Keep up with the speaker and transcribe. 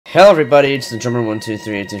Hello everybody, it's the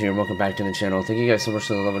drummer12382 here, and welcome back to the channel. Thank you guys so much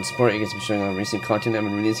for the love and support you guys have been showing on recent content I've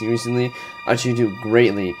been releasing recently. I actually do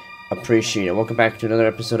greatly appreciate it. Welcome back to another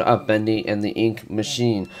episode of Bendy and the Ink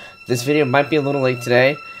Machine. This video might be a little late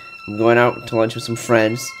today. I'm going out to lunch with some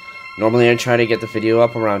friends. Normally I try to get the video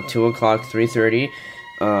up around 2 o'clock, 3:30.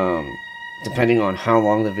 Depending on how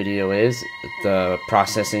long the video is, the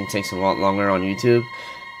processing takes a lot longer on YouTube.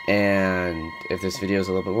 And if this video is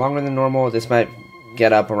a little bit longer than normal, this might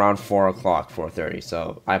get up around 4 o'clock, 4:30.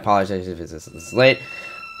 So I apologize if it's this late.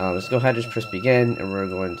 Let's go ahead and just press begin, and we're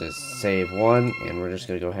going to save one, and we're just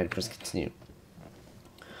going to go ahead and press continue.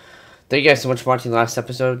 Thank you guys so much for watching the last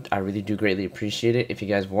episode. I really do greatly appreciate it. If you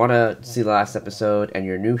guys want to see the last episode and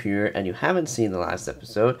you're new here and you haven't seen the last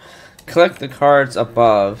episode, click the cards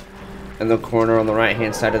above in the corner on the right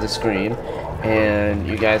hand side of the screen, and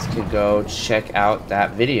you guys can go check out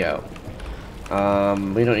that video.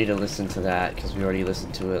 We don't need to listen to that because we already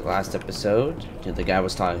listened to it last episode. The guy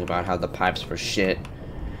was talking about how the pipes were shit.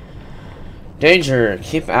 Danger,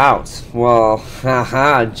 keep out. Well,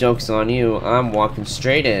 haha, joke's on you. I'm walking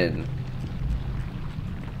straight in.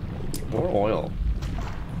 More oil.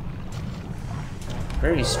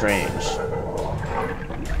 Very strange.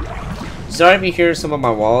 Sorry if you hear some of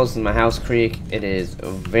my walls in my house creak. It is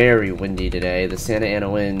very windy today. The Santa Ana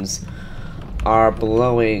winds are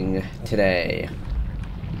blowing today.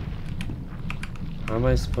 How am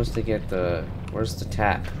I supposed to get the... Where's the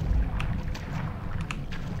tap?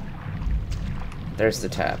 There's the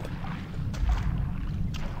tap.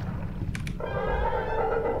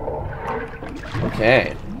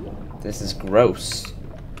 Okay. This is gross.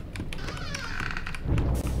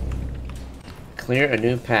 Clear a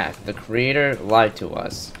new path. The creator lied to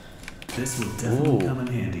us. This will definitely come in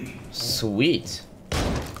handy. Sweet.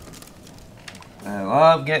 I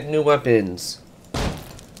love getting new weapons.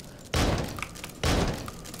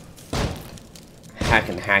 Hack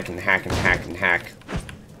and hack and hack and hack and hack.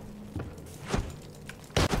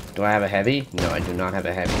 Do I have a heavy? No, I do not have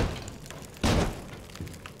a heavy.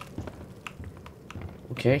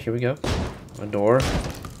 Okay, here we go. A door.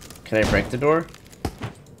 Can I break the door?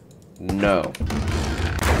 No.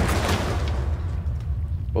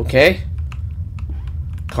 Okay.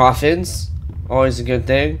 Coffins. Always a good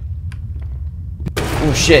thing.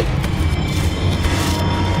 Oh shit.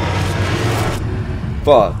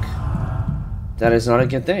 Fuck. That is not a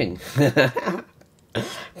good thing.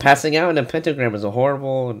 Passing out in a pentagram is a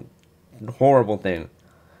horrible, horrible thing.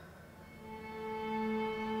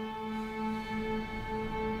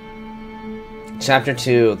 Chapter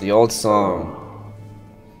 2, the old song.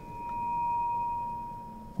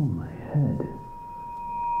 Oh, my head.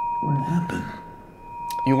 What happened?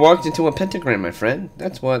 You walked into a pentagram, my friend.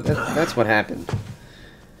 That's what happened.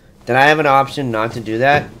 Did I have an option not to do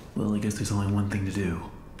that? Well, I guess there's only one thing to do.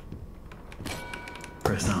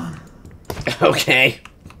 Press on. Okay.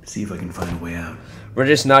 See if I can find a way out. We're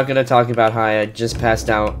just not gonna talk about how I just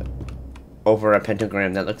passed out over a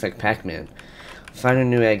pentagram that looks like Pac-Man. Find a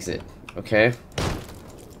new exit, okay?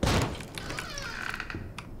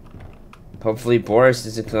 Hopefully Boris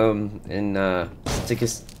doesn't come and stick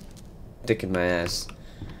his dick in my ass.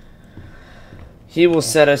 He will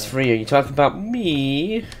set us free. Are you talking about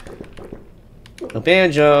me? A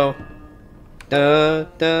banjo. Da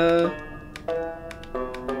da.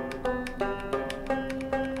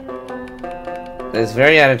 That's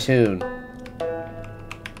very out of tune.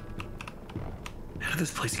 How did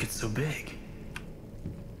this place get so big?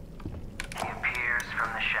 He appears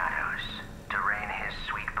from the shadows to rain his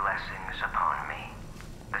sweet blessings upon me.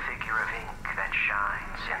 The figure of ink that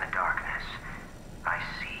shines in the darkness. I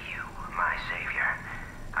see you, my savior.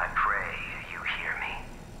 I pray you hear me.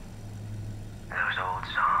 Those old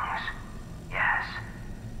songs, yes,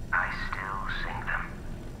 I still sing them.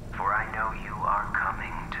 For I know you are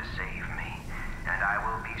coming to save me. And I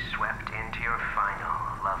will be swept into your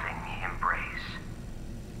final, loving embrace.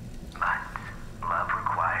 But love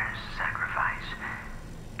requires sacrifice.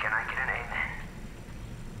 Can I get an amen?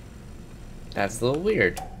 That's a little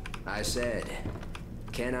weird. I said,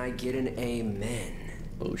 can I get an amen?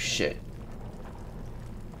 Oh shit.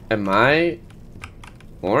 Am I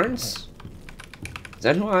Lawrence? Is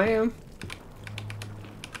that who I am?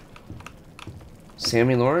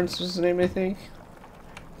 Sammy Lawrence was his name, I think.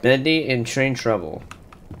 Bendy in train trouble.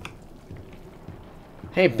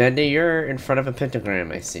 Hey Bendy, you're in front of a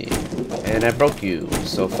pentagram, I see. And I broke you,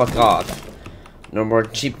 so fuck off. No more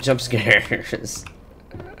cheap jump scares.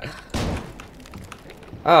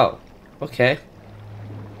 Oh, okay.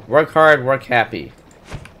 Work hard, work happy.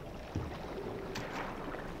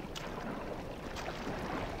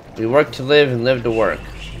 We work to live and live to work.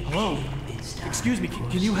 Hello. Excuse me,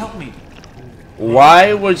 can you help me?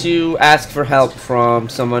 Why would you ask for help from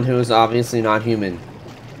someone who is obviously not human?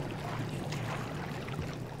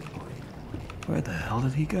 Where the hell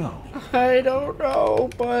did he go? I don't know,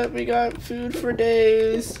 but we got food for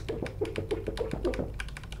days.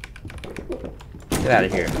 Get out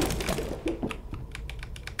of here.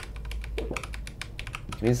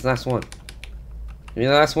 Give me this last one. Give me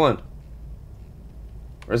the last one.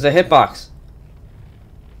 Where's the hitbox?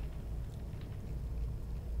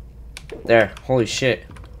 There. Holy shit.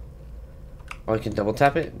 Oh, I can double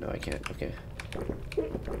tap it? No, I can't. Okay.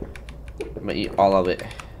 I'm gonna eat all of it.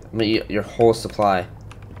 I'm gonna eat your whole supply.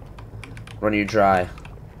 Run you dry.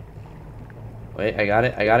 Wait, I got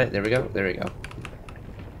it. I got it. There we go. There we go.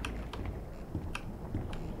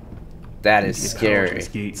 That is scary. This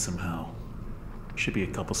gate somehow. Should be a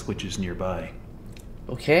couple switches nearby.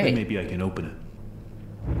 Okay. Then maybe I can open it.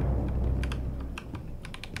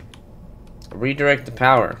 Redirect the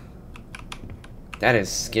power. That is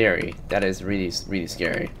scary. That is really, really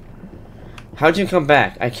scary. How'd you come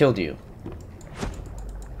back? I killed you.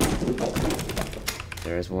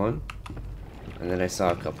 There's one. And then I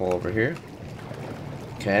saw a couple over here.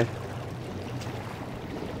 Okay.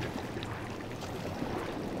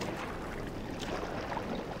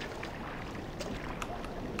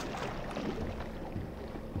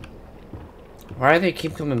 Why do they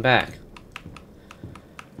keep coming back?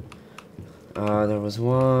 There was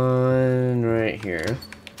one right here.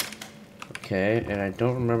 Okay, and I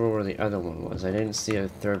don't remember where the other one was. I didn't see a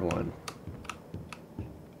third one.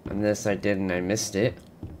 And this I did and I missed it.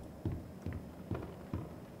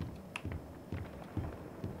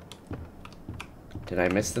 Did I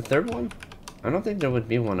miss the third one? I don't think there would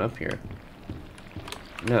be one up here.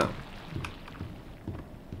 No.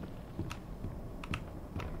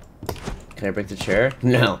 Can I break the chair?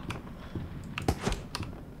 No.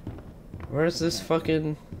 Where's this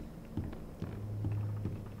fucking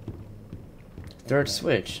third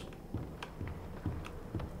switch?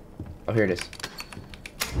 Oh, here it is.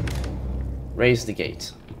 Raise the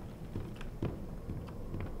gate.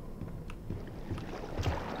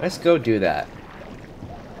 Let's go do that.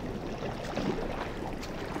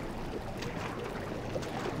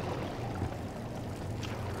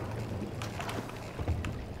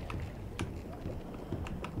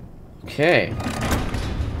 Okay.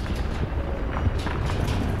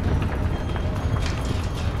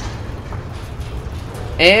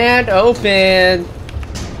 And open!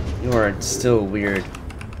 You are still weird.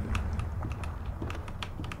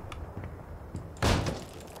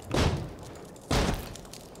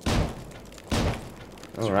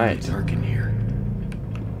 Alright. It's really dark in here.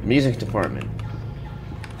 Music department.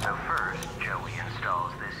 So first, Joey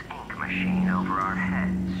installs this ink machine over our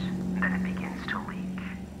heads. Then it begins to leak.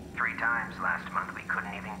 3 times last month we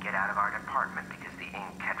couldn't even get out of our department because the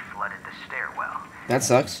ink had flooded the stairwell. That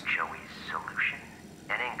sucks. Joey's solution?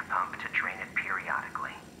 An ink pump to drain it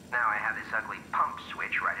periodically. Now I have this ugly pump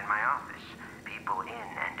switch right in my office. People in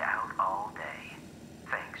and out all day.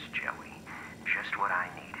 Thanks, Joey. Just what I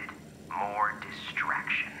needed. More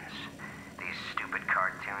distractions. These stupid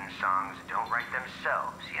cartoon songs don't write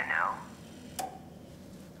themselves, you know?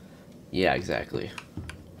 Yeah, exactly.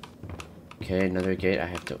 Okay, another gate I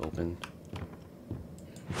have to open.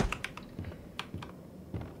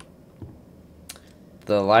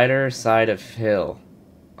 The lighter side of hell.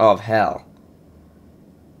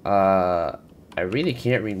 I really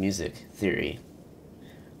can't read music theory.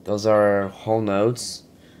 Those are whole notes.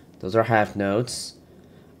 Those are half notes.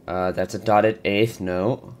 That's a dotted eighth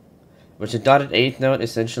note. Which a dotted eighth note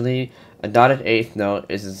is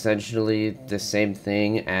essentially the same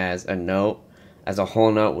thing as a note, as a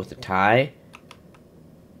whole note with a tie.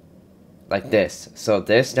 Like this. So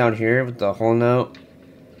this down here with the whole note.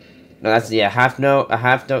 No, that's, yeah, half note, a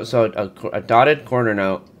half note. So a dotted quarter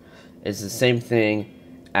note is the same thing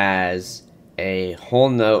as a whole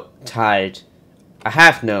note tied, a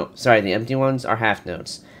half note. Sorry, the empty ones are half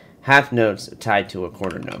notes. Half notes tied to a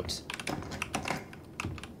quarter note.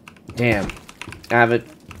 Damn. That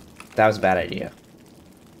was a bad idea.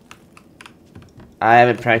 I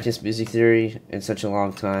haven't practiced music theory in such a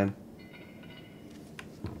long time.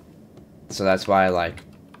 So that's why I,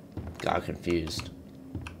 got confused.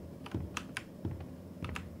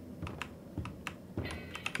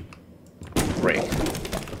 Break.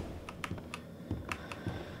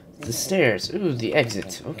 The stairs. Ooh, the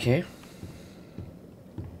exit. Okay.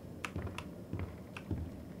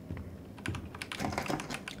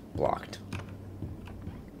 Blocked.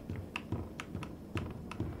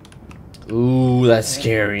 Ooh, that's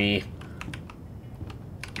scary.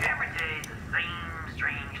 Every day the same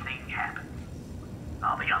strange thing happens.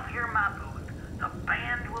 I'll be up here in my booth,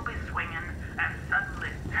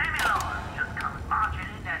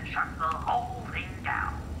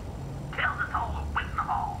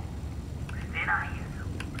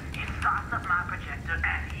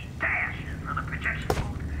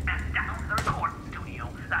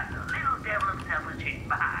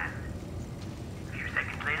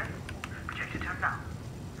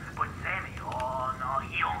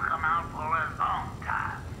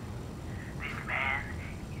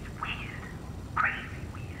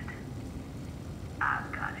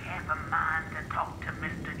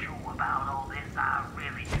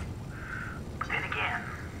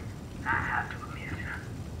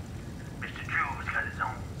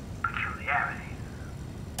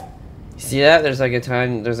 See that? There's like a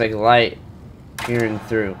tiny, there's like light peering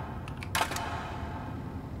through.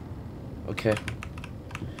 Okay.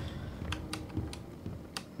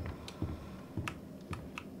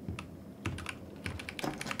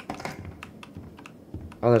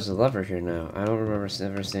 Oh, there's a lever here now. I don't remember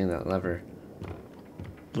ever seeing that lever.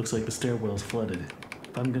 Looks like the stairwell's flooded.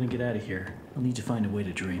 If I'm gonna get out of here, I'll need to find a way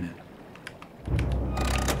to drain it.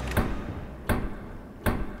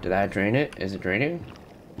 Did I drain it? Is it draining?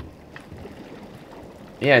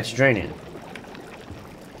 Yeah, it's draining.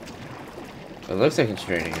 It looks like it's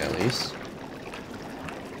draining, at least.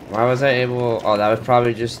 Why was I able... Oh, that was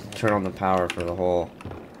probably just turn on the power for the whole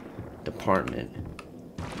department.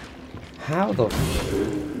 How the...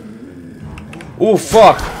 Ooh,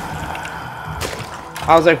 fuck!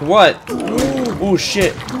 I was like, what? Ooh,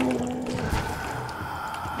 shit.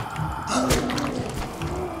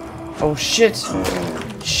 Oh, shit.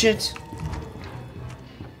 Shit.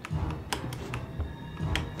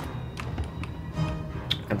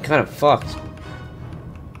 I'm kind of fucked.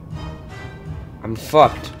 I'm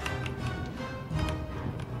fucked.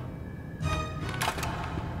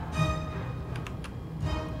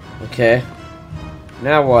 Okay.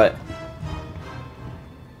 Now what?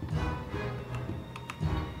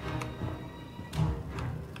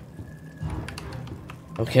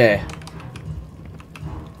 Okay.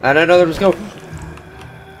 I don't know there was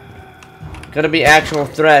gonna be actual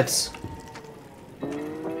threats.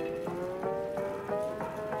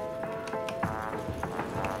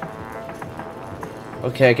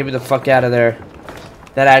 Okay, get me the fuck out of there.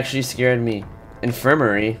 That actually scared me.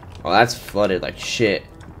 Infirmary? Oh, that's flooded like shit.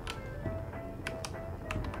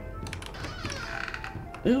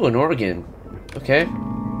 Ooh, an organ. Okay.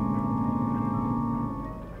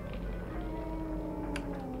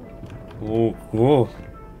 Ooh, cool.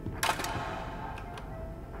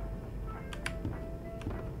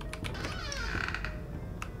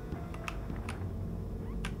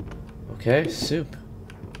 Okay, soup.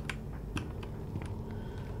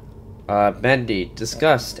 Bendy,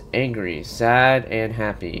 disgust, angry, sad, and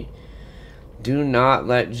happy. Do not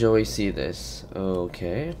let Joey see this.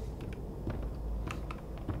 Okay.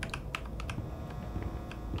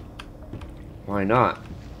 Why not?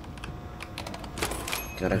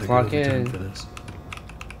 Gotta clock in. For this.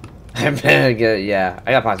 I better get it, yeah.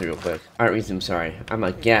 I gotta pause it real quick. Alright, resume, sorry. I'm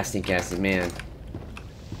a gassy man. So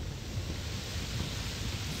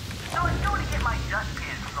I was going to get my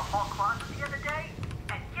dustpan from the hall closet the other day,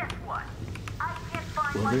 and guess what? I can't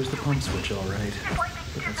find Well, my there's the shoe. pump switch, all right. It's like they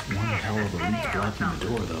But that's one disappeared hell of a in leak thin air or blocking the something.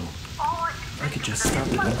 door, though. All I could just stop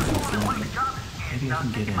the leak from flowing. Maybe I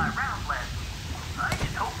can get in. my round last week. I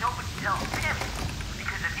just hope nobody tells him,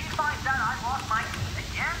 because if he finds out I lost my keys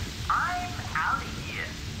again, I'm out of here.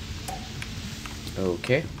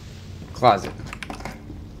 Okay. Closet.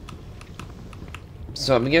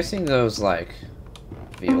 So I'm guessing those, like,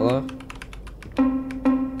 viola.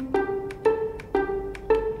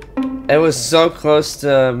 It was so close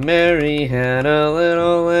to Mary had a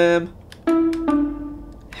little lamb.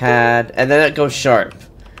 Had, and then it goes sharp.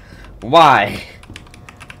 Why?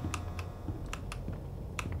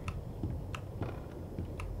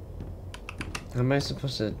 How am I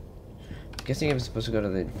supposed to... I'm guessing I'm supposed to go to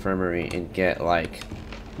the infirmary and get, like,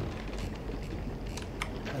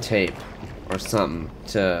 tape or something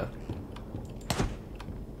to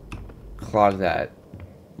clog that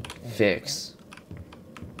fix.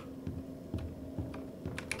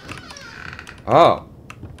 Oh.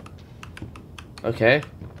 Okay.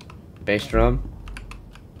 Bass drum.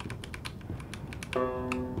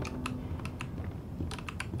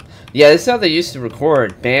 Yeah, this is how they used to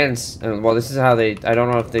record bands. Well, this is how they... I don't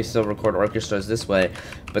know if they still record orchestras this way,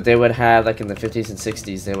 but they would have, like in the 50s and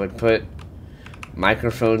 60s, they would put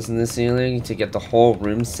microphones in the ceiling to get the whole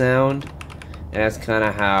room sound. And that's kind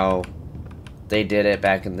of how they did it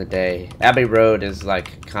back in the day. Abbey Road is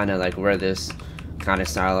like kind of like where this kind of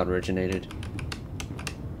style originated.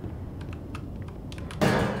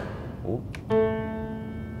 Ooh.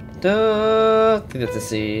 Duh, I think that's a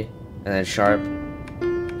C. And then sharp.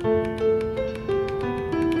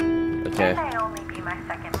 Okay. It may only be my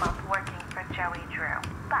second month working for Joey Drew,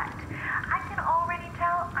 but I can already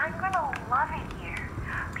tell I'm gonna love it here.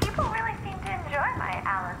 People really seem to enjoy my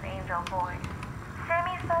Alice Angel voice.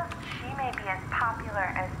 Sammy says she may be as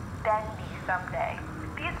popular as Bendy someday.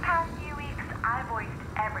 These past few weeks, I voiced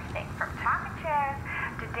everything from talking chairs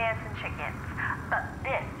to dancing chickens, but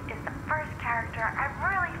this is the first character I've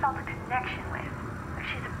really felt a connection with.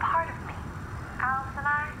 She's a part of me. Alice and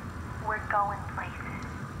I, we're going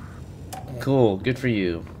places. Cool, good for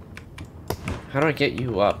you. How do I get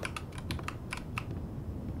you up?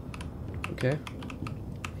 Okay.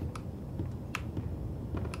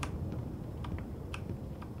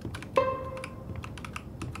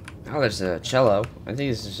 Oh, there's a cello. I think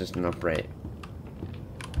this is just an upright.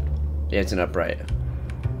 Yeah, it's an upright.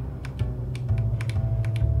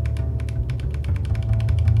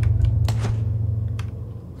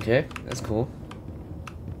 Okay, that's cool.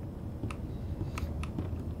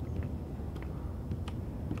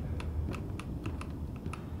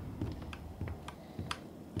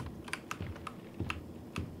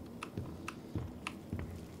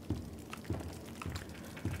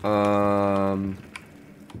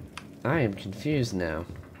 I am confused now.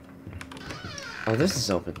 Oh, this is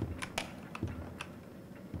open.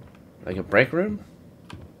 Like a break room?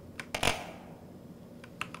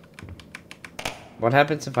 What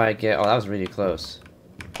happens if I get... Oh, that was really close.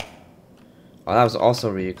 Oh, that was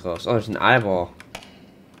also really close. Oh, there's an eyeball.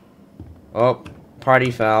 Oh,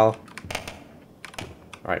 party foul.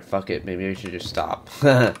 Alright, fuck it. Maybe we should just stop.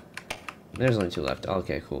 There's only 2 left.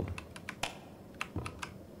 Okay, cool.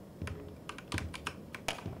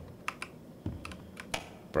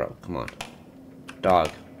 Bro, come on. Dog.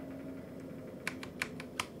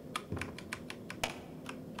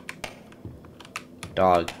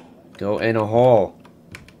 Dog. Go in a hole.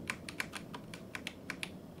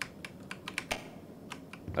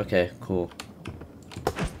 Okay, cool.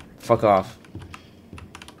 Fuck off.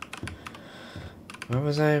 Why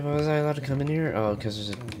was I allowed to come in here? Oh,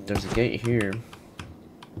 because there's a gate here.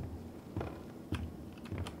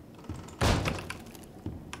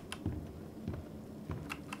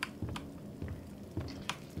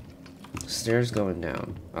 Stairs going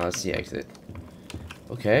down. Oh, that's the exit.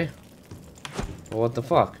 Okay. Well, what the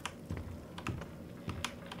fuck?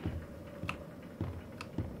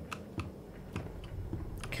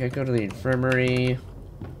 Can't go to the infirmary.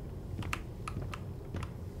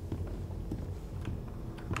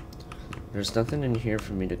 There's nothing in here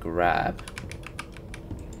for me to grab.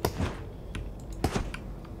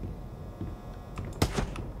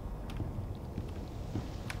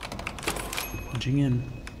 Punching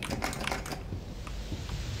in.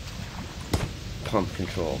 Pump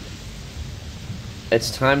control.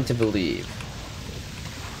 It's time to believe.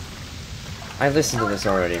 I listened to this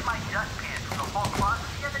already. My dustpan from the hall closet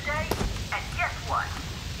the other day, and guess what?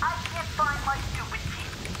 I can't find my stupid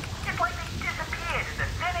keys. It's like they disappeared into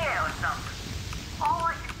thin air or something. All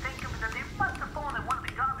I can think of is that they must have fallen in one of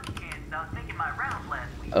the garbage cans I was making my rounds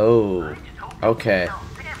last week. Oh, I just hope okay. they don't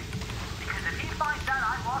tell Timmy, because if he finds out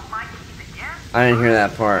I lost my keys again, I didn't hear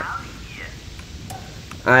that part. I'll be here.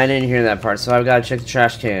 I didn't hear that part, so I've got to check the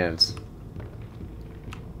trash cans.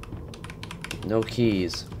 No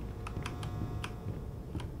keys.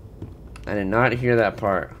 I did not hear that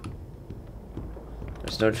part.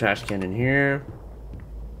 There's no trash can in here.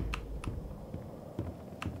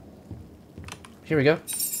 Here we go.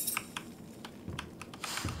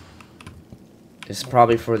 This is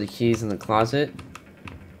probably for the keys in the closet.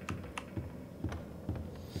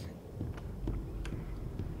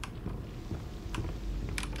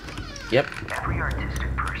 Yep. Every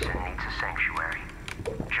artistic person needs a sanctuary.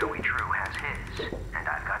 Joey Drew has his, and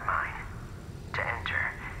I've got mine. To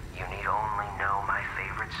enter, you need only know my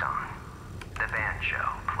favorite song. The banjo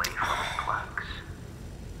playfully plucks.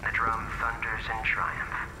 The drum thunders in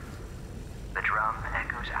triumph. The drum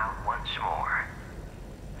echoes out once more.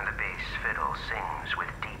 The bass fiddle sings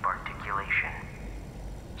with deep articulation.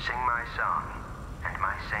 Sing my song, and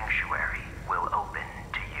my sanctuary will open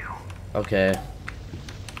to you. Okay.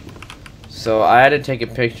 So I had to take a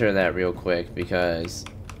picture of that real quick because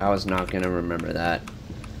I was not going to remember that.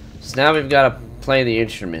 So now we've got to play the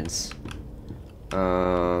instruments.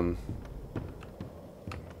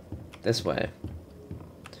 This way.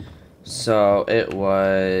 So it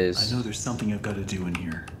was... I know there's something I've got to do in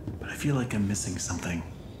here, but I feel like I'm missing something.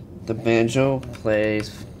 The banjo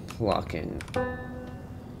plays plucking.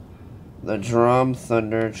 The drum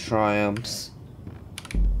thunder triumphs.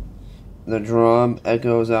 The drum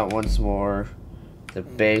echoes out once more. The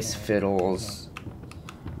bass fiddles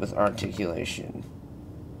with articulation.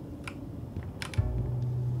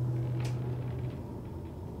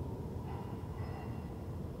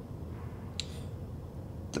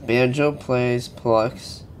 The banjo plays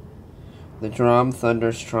plucks. The drum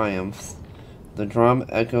thunders triumph. The drum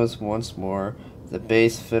echoes once more. The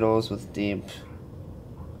bass fiddles with deep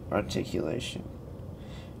articulation.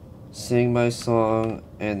 Sing my song,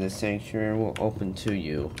 and the sanctuary will open to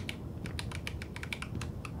you.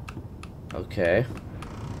 Okay.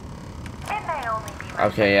 It may only be my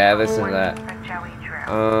Okay, yeah, listen to second that. for Joey Drew.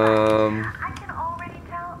 I can already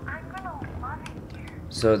tell I'm gonna love it here.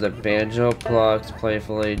 So the banjo plucked,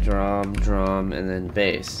 playfully, drum, and then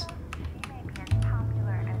bass. She may be as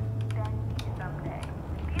popular as Bendy someday.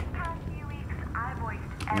 These past few weeks, I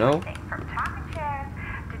voiced No? everything from talking chairs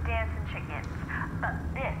to dance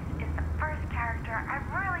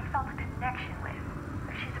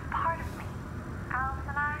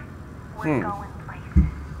We're going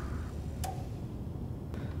places.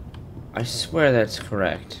 I swear that's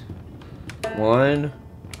correct. 1,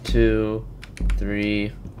 2,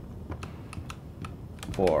 3,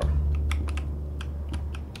 4.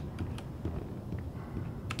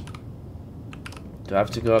 Do I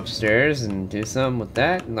have to go upstairs and do something with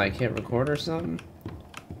that and like hit record or something?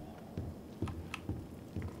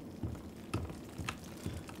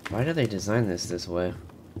 Why did they design this way?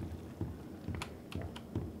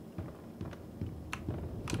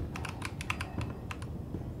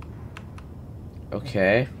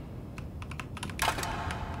 Okay.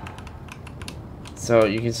 So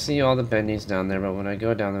you can see all the bendies down there, but when I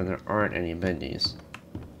go down there aren't any bendies.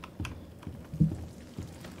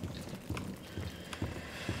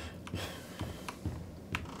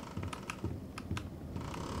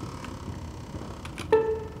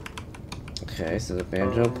 Okay, so the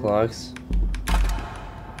banjo plugs,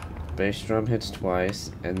 bass drum hits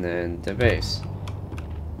twice, and then the bass.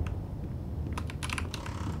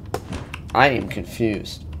 I am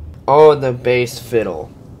confused. Oh, the bass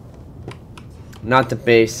fiddle. Not the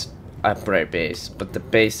bass, upright bass, but the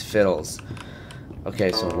bass fiddles.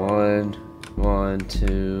 Okay, so 1, 1,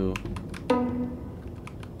 2.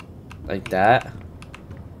 Like that?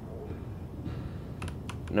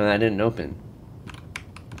 No, that didn't open.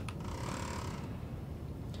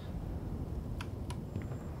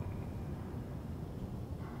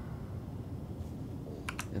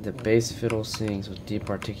 And the bass fiddle sings with deep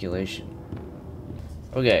articulation.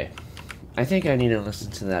 Okay, I think I need to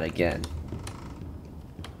listen to that again.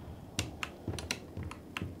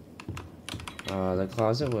 The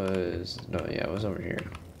closet was... No, yeah, it was over here.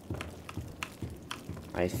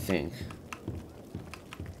 I think.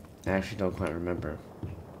 I actually don't quite remember.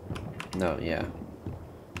 No, yeah.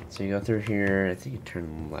 So you go through here, I think you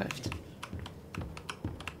turn left.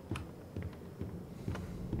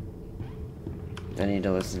 I need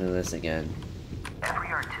to listen to this again. Every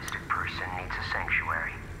artistic person needs a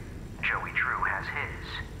sanctuary. Joey Drew has his,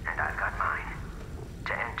 and I've got mine.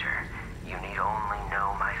 To enter, you need only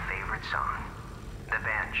know my favorite song. The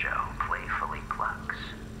banjo playfully plucks.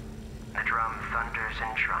 The drum thunders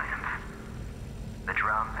in triumph. The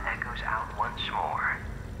drum echoes out once more.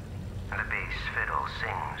 The bass fiddle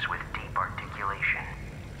sings with deep articulation.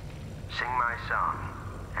 Sing my song,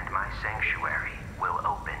 and my sanctuary will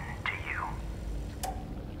open to you.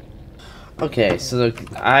 Okay, so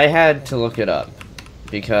I had to look it up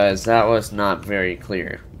because that was not very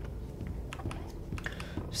clear.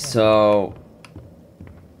 So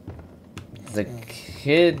the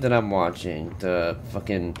kid that I'm watching, the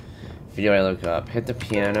fucking video I look up, hit the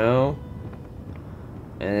piano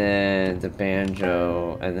and then the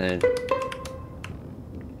banjo and then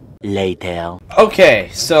later. Okay,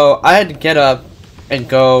 so I had to get up and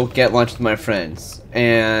go get lunch with my friends,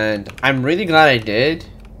 and I'm really glad I did.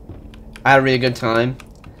 I had a really good time.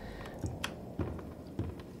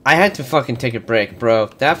 I had to fucking take a break, bro.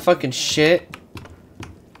 That fucking shit.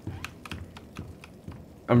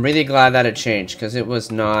 I'm really glad that it changed, because it was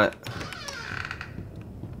not...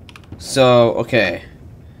 So, okay.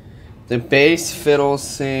 The bass fiddle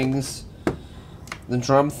sings. The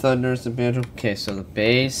drum thunders, the banjo... Okay, so the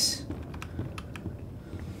bass...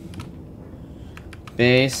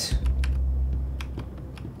 Bass...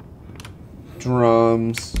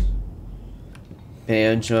 Drums...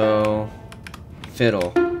 Banjo...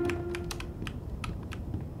 Fiddle.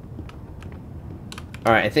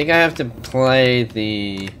 Alright, I think I have to play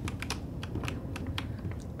the...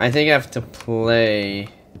 I think I have to play...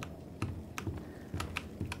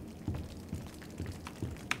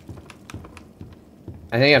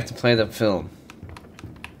 I think I have to play the film.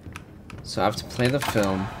 So I have to play the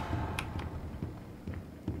film.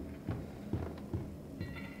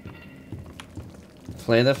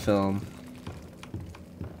 Play the film.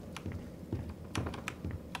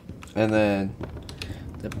 And then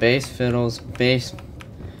the bass fiddles, bass,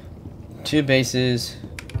 two basses,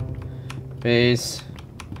 bass,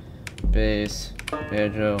 bass,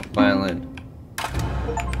 banjo, violin.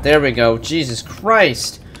 There we go. Jesus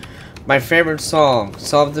Christ! My favorite song,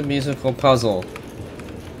 Solve the Musical Puzzle.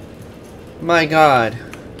 My God.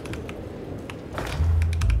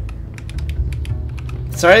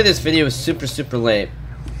 Sorry this video is super late.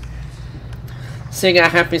 Sing a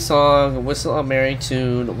happy song, whistle a merry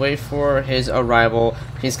tune, wait for his arrival,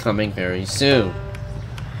 he's coming very soon.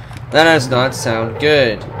 That does not sound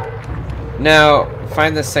good. Now,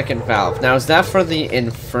 find the second valve. Now, is that for the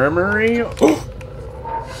infirmary?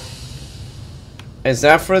 Is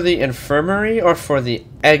that for the infirmary or for the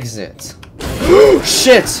exit?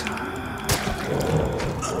 Shit!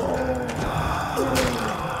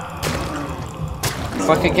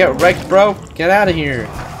 Fucking get wrecked, bro. Get out of here.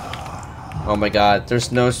 Oh my god,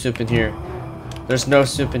 there's no soup in here. There's no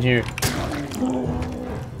soup in here.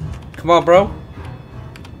 Come on, bro.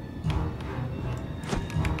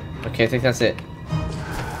 Okay, I think that's it.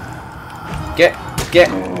 Get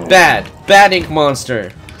bad ink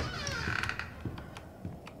monster.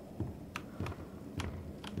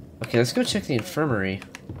 Okay, let's go check the infirmary.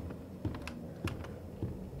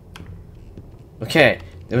 Okay,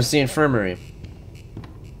 it was the infirmary.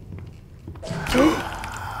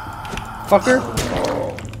 Fucker.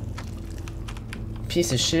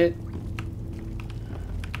 Piece of shit.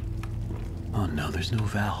 Oh no, there's no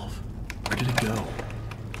valve. Where did it go?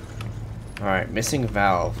 Alright, missing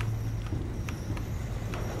valve.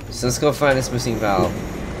 So let's go find this missing valve.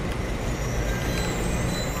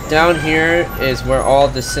 Down here is where all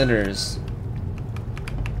the sinners.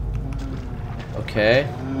 Okay.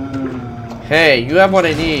 Hey, you have what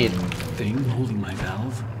I need. Thing holding my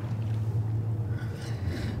valve?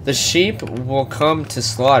 The sheep will come to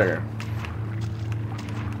slaughter.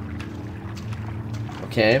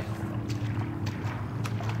 Okay.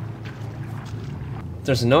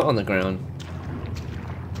 There's a note on the ground.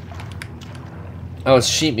 Oh, it's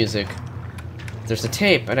sheep music. There's a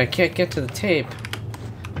tape, and I can't get to the tape.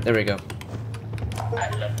 There we go. I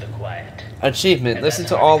love the quiet. Achievement. Listen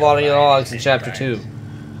to all audio logs in Chapter 2.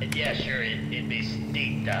 And yeah, sure, it'd be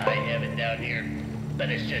steep to high heaven down here, but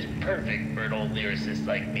it's just perfect for an old lyricist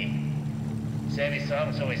like me. Sammy's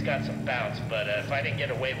songs always got some bounce, but if I didn't get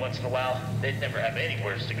away once in a while, they'd never have any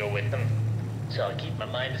words to go with them. So I'll keep my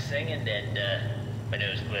mind to singing and my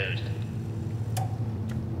nose closed.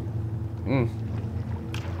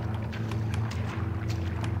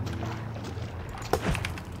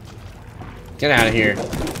 Get out of here.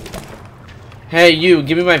 Hey, you,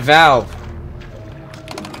 give me my valve.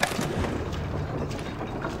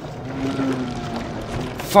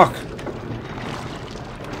 Fuck.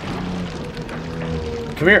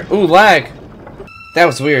 Come here. Ooh, lag. That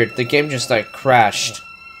was weird. The game just like crashed.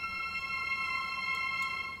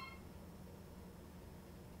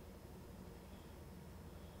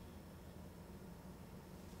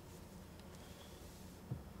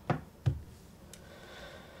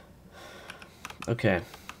 Okay.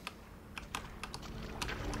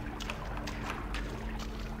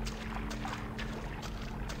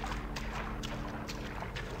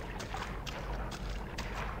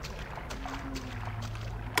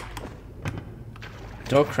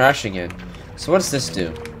 Don't crash again. So what does this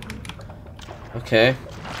do? Okay.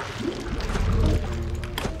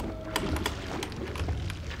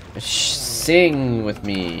 Sing with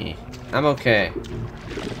me. I'm okay.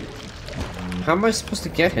 How am I supposed to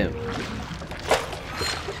get him?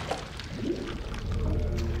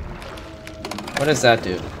 What does that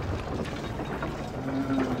do?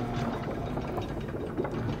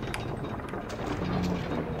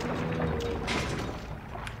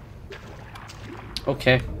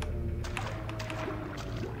 Okay.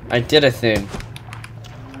 I did a thing.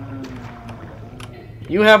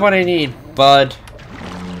 You have what I need, bud.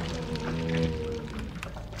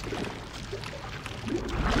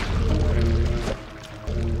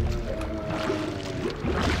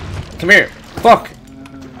 Come here. Fuck.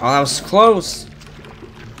 Oh, that was close.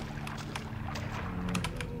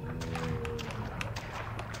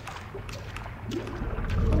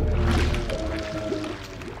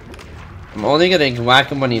 I'm only gonna whack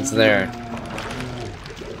him when he's there.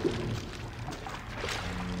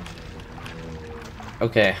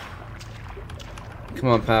 Okay. Come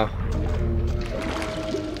on, pal.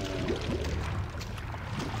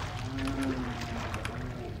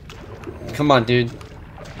 Come on, dude.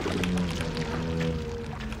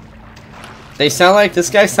 They sound like, this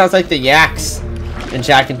guy sounds like the Yaks in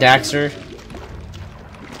Jak and Daxter.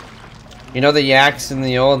 You know the Yaks and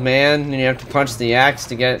the old man, and you have to punch the Yaks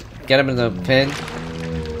to get him in the pin.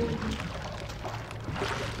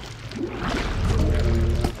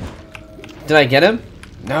 Did I get him?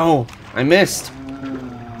 No, I missed.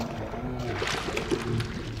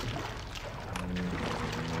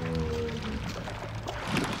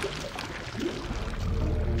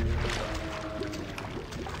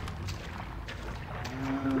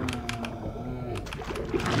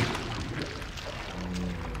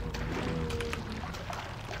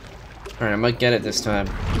 Alright, I might get it this time.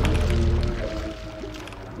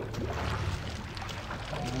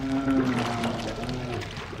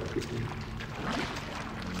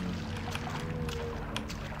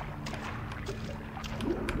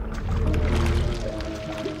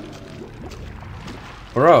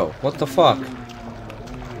 Bro, what the fuck?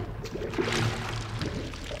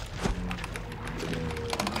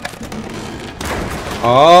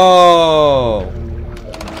 Oh!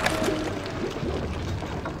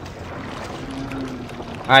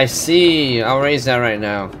 I see. I'll raise that right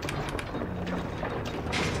now.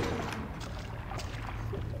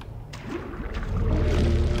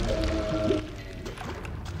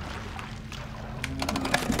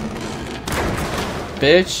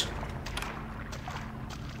 Bitch.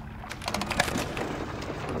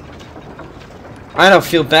 I don't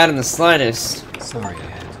feel bad in the slightest. Sorry I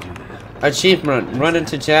had to do that. Achievement. Run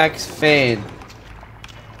into Jack's Fane.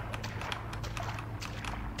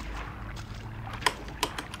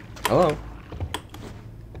 Hello.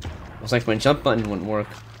 Looks like my jump button wouldn't work.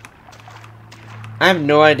 I have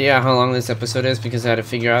no idea how long this episode is because I had to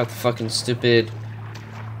figure out the fucking stupid...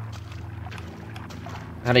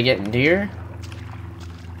 how to get into here?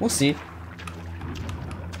 We'll see.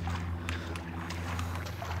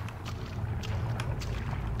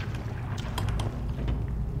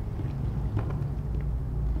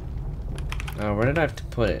 Where did I have to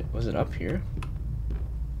put it? Was it up here?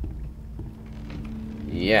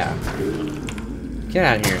 Yeah. Get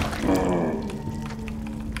out of here.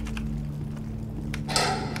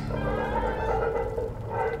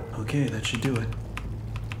 Okay, that should do it.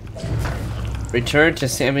 Return to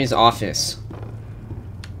Sammy's office.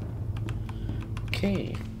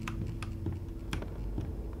 Okay.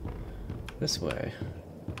 This way.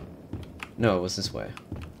 No, it was this way.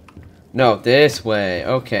 No, this way.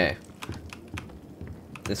 Okay.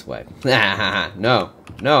 This way. No.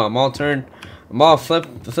 No, I'm all turned. I'm all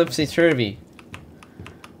flipsy-turvy.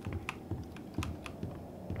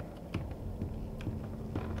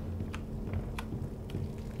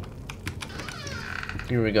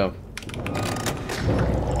 Here we go.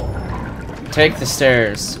 Take the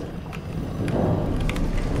stairs.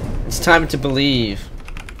 It's time to believe.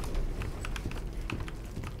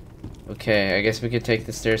 Okay, I guess we could take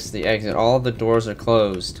the stairs to the exit. All the doors are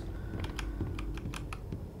closed.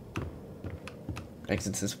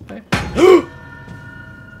 Exits this way.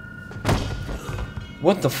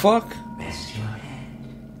 What the fuck? Rest your head.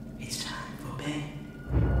 It's time for bed.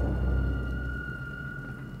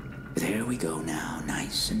 There we go now,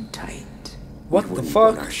 nice and tight. What We the wouldn't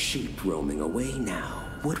fuck? want our sheep roaming away now,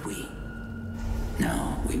 would we?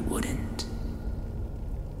 No, we wouldn't.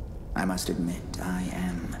 I must admit, I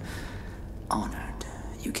am honored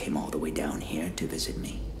you came all the way down here to visit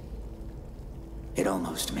me. It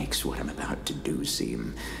almost makes what I'm about to do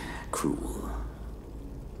seem cruel.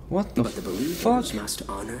 What the But the fuck? believers must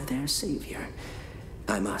honor their savior.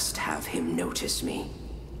 I must have him notice me.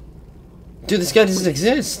 Dude, this guy doesn't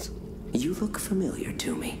exist. You look familiar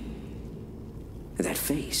to me. That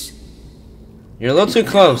face. You're a little too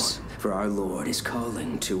close. For our Lord is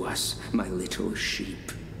calling to us, my little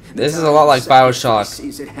sheep. This is a lot like BioShock.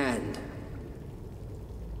 Is at hand.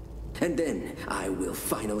 And then I will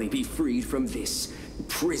finally be freed from this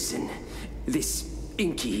prison, this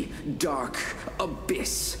inky, dark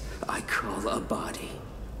abyss I call a body.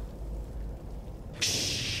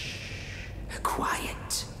 Shh.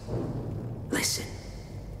 Quiet. Listen.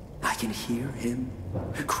 I can hear him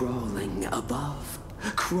crawling above,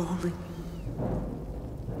 crawling.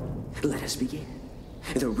 Let us begin.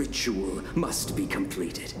 The ritual must be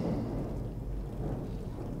completed.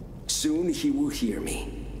 Soon he will hear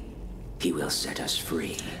me. He will set us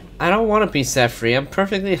free. I don't want to be set free. I'm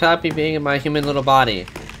perfectly happy being in my human little body.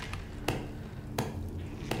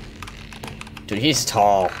 Dude, he's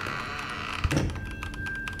tall.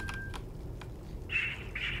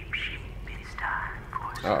 Sheep, sheep, sheep, it's time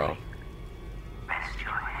for sleep. Uh-oh. Rest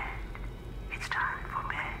your head. It's time for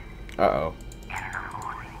bed. Uh-oh. In the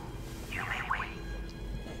morning, you may wake.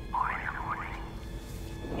 Or in the morning,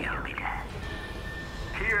 you'll be dead.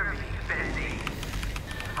 Hear me, Bendy.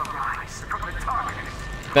 Arise from the darkness.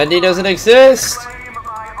 Bendy doesn't exist! Claim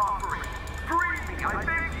my offering. Free me, I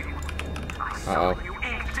beg you. I summon you,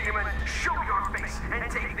 ink demon. Show your face and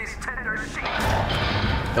take this tender sheep.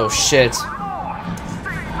 Oh shit. Lord,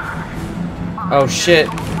 stay back. Oh shit.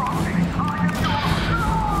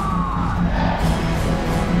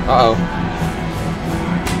 Uh-oh.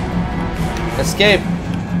 Escape!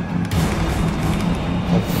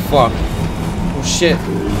 Oh fuck. Oh shit.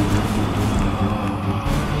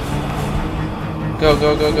 Go,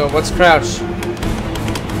 go, go, go. What's crouch?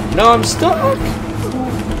 No, I'm stuck!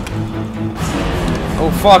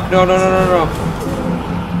 Oh fuck, no, no, no, no, no.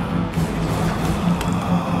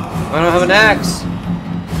 I don't have an axe.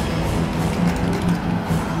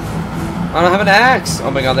 I don't have an axe.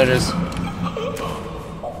 Oh my god, there it is.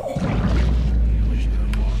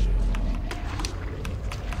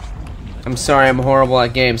 I'm sorry, I'm horrible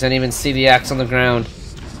at games. I didn't even see the axe on the ground.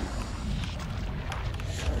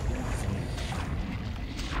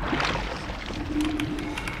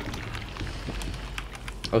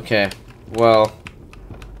 Okay, well,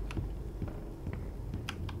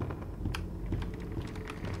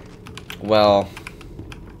 well.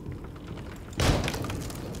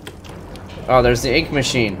 Oh, there's the ink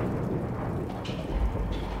machine.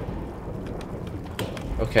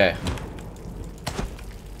 Okay.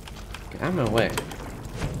 Get out of my way.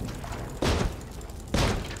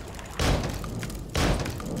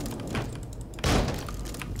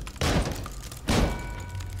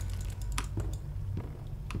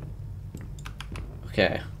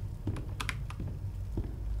 Okay.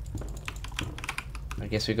 I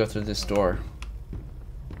guess we go through this door.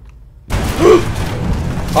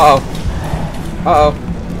 Uh-oh. Uh-oh.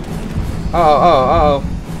 Uh-oh, uh-oh, uh-oh.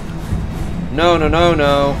 No, no, no,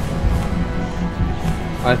 no.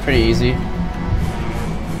 Oh, that's pretty easy.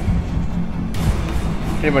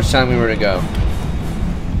 Pretty much telling me where to go.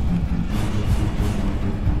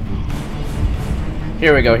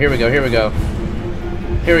 Here we go, here we go, here we go.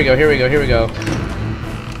 Here we go, here we go, here we go.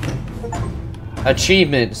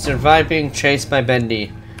 Achievement, survive being chased by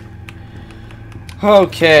Bendy.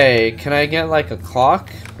 Okay, can I get like a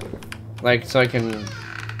clock? Like, so I can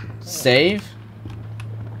save?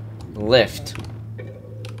 Lift.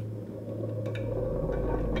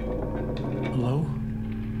 Hello?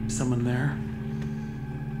 Someone there?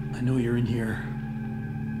 I know you're in here.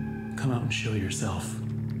 Come out and show yourself.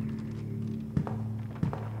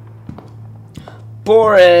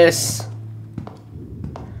 Boris!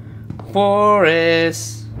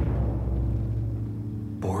 Boris!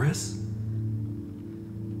 Boris?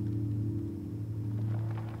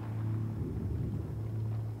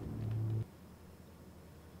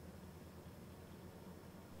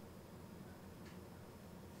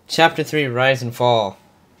 Chapter 3, Rise and Fall.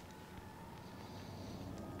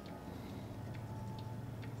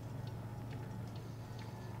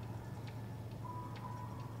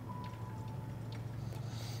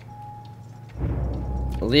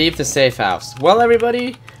 Leave the safe house. Well,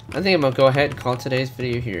 everybody, I think I'm gonna go ahead and call today's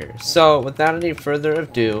video here. So, without any further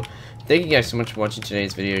ado, thank you guys so much for watching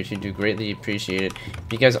today's video. You do greatly appreciate it.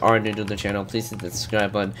 If you guys are new to the channel, please hit the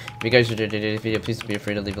subscribe button. If you guys enjoyed today's video, please don't be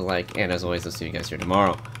afraid to leave a like. And as always, I'll see you guys here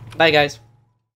tomorrow. Bye, guys.